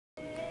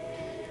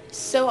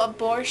So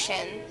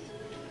abortion,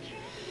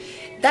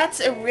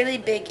 that's a really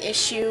big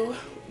issue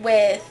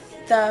with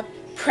the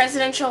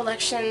presidential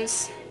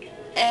elections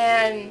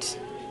and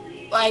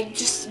like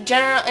just in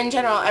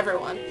general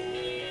everyone.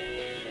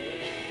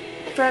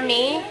 For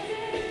me,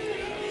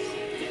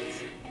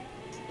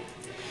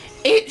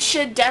 it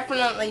should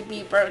definitely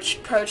be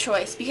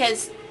pro-choice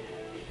because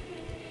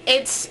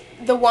it's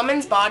the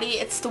woman's body,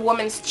 it's the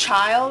woman's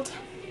child,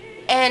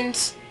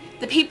 and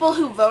the people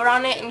who vote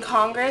on it in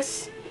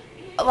Congress,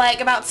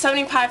 like about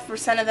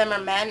 75% of them are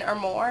men or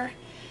more.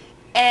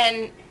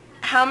 And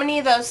how many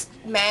of those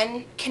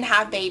men can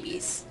have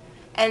babies?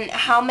 And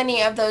how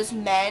many of those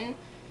men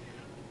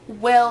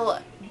will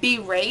be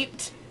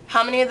raped?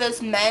 How many of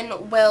those men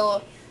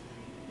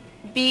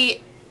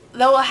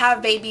they'll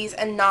have babies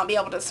and not be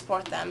able to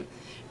support them?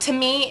 To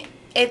me,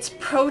 it's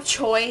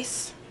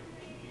pro-choice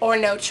or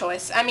no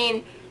choice. I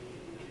mean,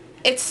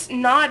 it's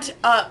not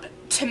up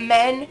to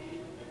men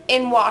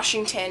in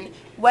Washington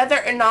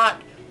whether or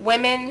not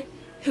women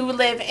who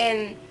live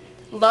in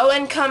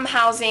low-income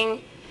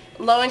housing,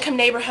 low-income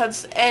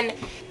neighborhoods, and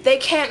they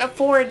can't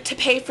afford to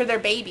pay for their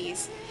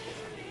babies.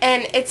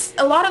 And it's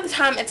a lot of the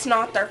time it's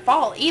not their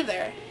fault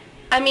either.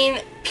 I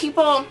mean,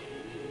 people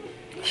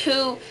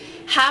who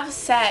have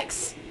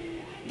sex,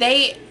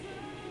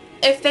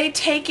 if they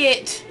take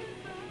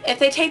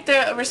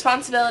the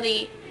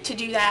responsibility to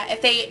do that,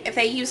 if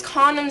they use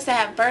condoms to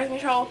have birth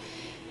control,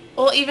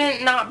 well,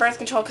 even not birth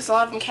control because a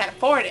lot of them can't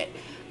afford it,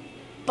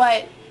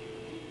 but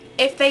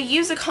if they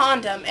use a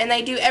condom and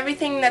they do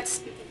everything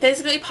that's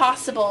physically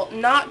possible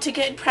not to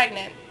get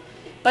pregnant,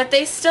 but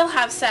they still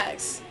have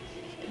sex,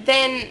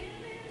 then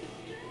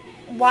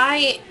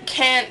why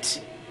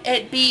can't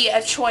it be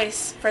a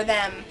choice for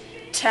them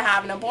to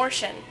have an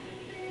abortion?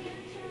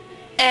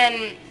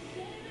 And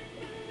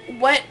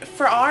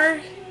for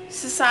our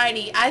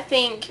society, I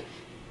think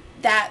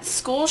that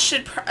schools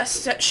should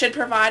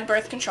provide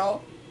birth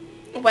control,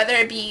 whether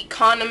it be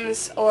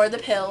condoms or the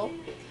pill.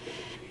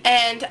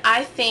 And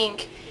I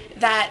think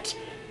that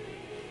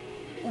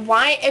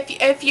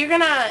if you're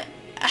gonna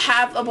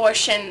have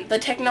abortion, the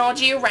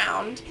technology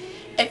around,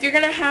 if you're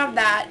gonna have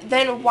that,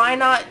 then why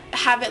not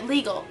have it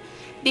legal?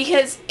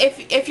 Because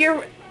if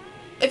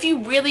you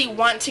really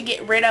want to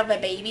get rid of a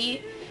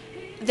baby,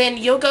 then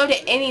you'll go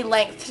to any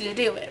length to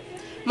do it.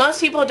 Most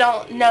people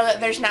don't know that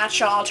there's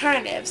natural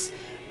alternatives,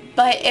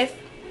 but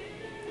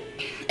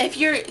if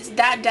you're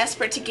that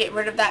desperate to get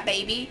rid of that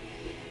baby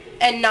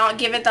and not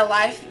give it the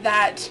life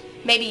that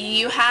maybe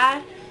you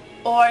had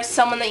or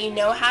someone that you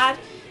know had,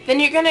 then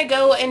you're going to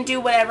go and do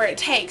whatever it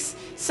takes.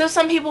 So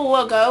some people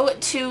will go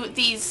to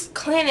these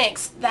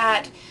clinics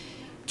that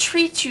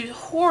treat you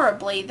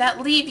horribly,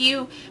 that leave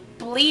you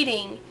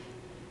bleeding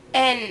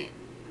and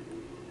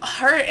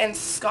hurt and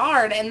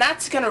scarred, and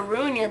that's going to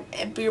ruin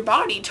your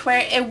body to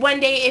where one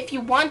day if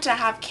you want to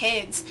have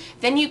kids,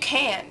 then you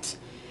can't.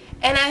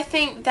 And I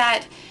think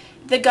that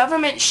the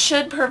government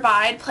should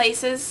provide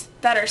places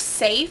that are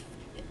safe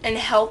and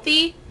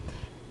healthy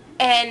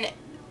and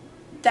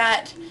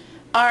that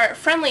are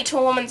friendly to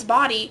a woman's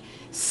body,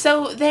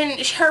 so then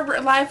her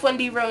life wouldn't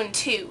be ruined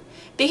too.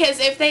 Because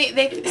if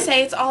they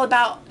say it's all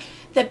about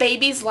the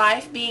baby's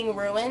life being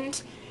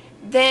ruined,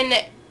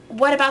 then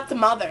what about the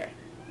mother?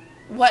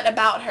 What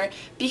about her?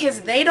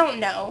 Because they don't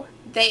know.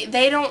 They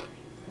don't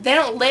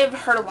live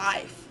her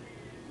life.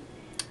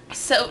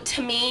 So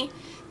to me,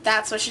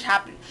 that's what should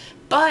happen.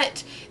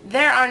 But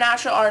there are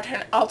natural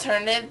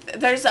alternatives.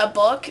 There's a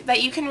book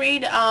that you can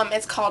read.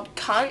 It's called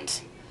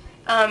Cunt.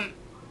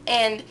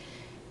 And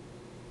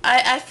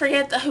I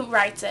forget who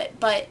writes it,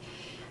 but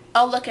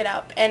I'll look it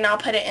up and I'll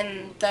put it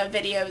in the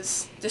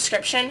video's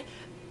description.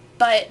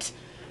 But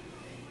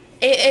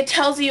it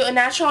tells you a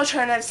natural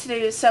alternative to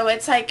do, so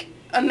it's like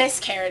a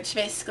miscarriage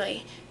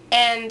basically.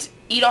 And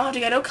you don't have to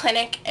go to a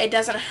clinic. It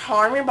doesn't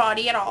harm your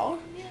body at all.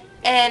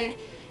 And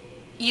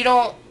you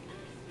don't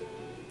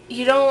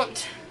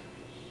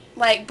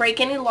like break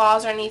any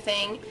laws or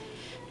anything.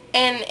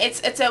 And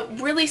it's a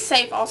really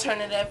safe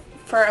alternative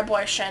for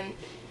abortion,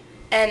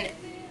 and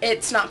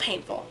it's not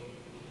painful.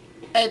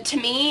 To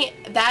me,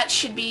 that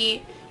should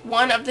be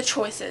one of the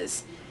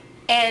choices,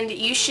 and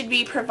you should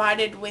be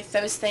provided with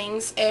those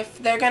things. If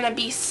they're going to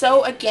be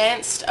so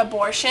against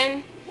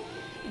abortion,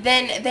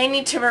 then they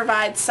need to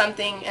provide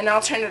something, an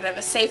alternative,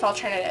 a safe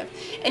alternative.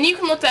 And you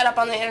can look that up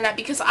on the internet,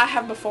 because I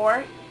have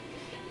before,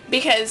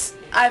 because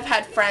I've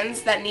had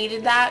friends that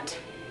needed that.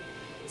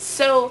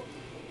 So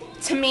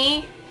to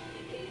me,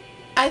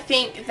 I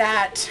think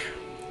that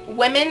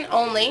women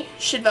only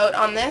should vote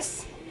on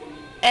this,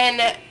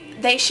 and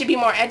they should be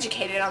more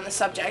educated on the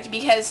subject,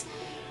 because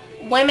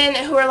women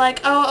who are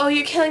like, oh,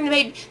 you're killing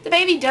the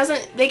baby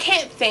doesn't, they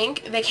can't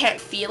think, they can't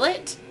feel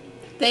it.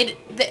 They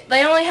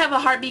only have a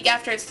heartbeat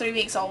after it's 3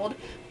 weeks old,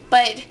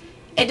 but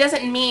it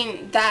doesn't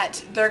mean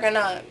that they're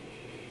gonna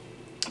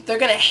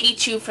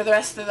hate you for the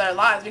rest of their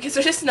lives, because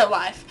there's just no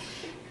life.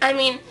 I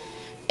mean,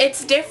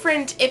 it's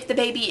different if the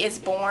baby is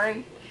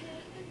born,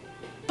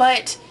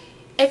 but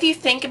if you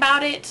think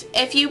about it,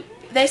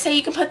 they say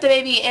you can put the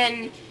baby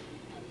in,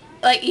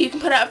 like, you can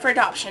put it up for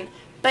adoption,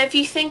 But if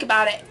you think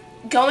about it,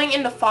 going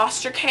into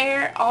foster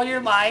care all your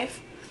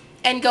life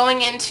and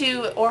going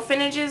into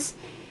orphanages,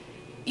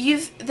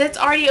 that's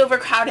already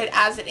overcrowded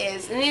as it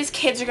is, and these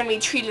kids are going to be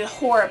treated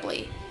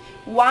horribly.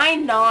 Why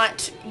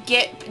not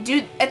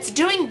it's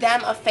doing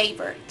them a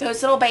favor.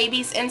 Those little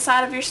babies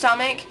inside of your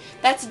stomach,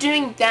 that's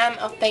doing them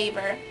a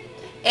favor.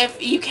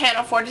 If you can't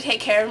afford to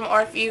take care of them,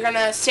 or if you're going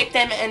to stick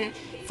them in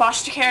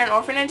foster care and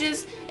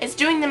orphanages, it's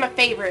doing them a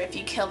favor if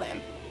you kill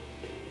them.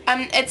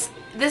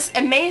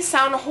 It may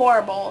sound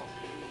horrible,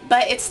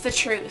 but it's the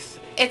truth.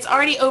 It's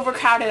already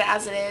overcrowded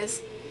as it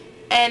is.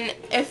 And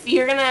if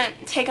you're going to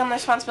take on the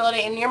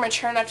responsibility and you're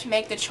mature enough to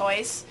make the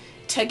choice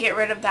to get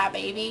rid of that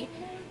baby,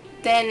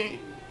 then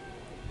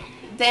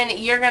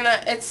you're going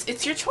to,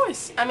 it's your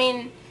choice. I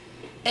mean,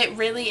 it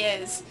really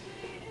is.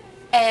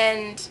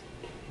 And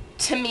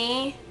to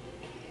me,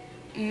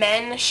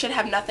 men should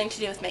have nothing to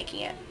do with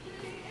making it.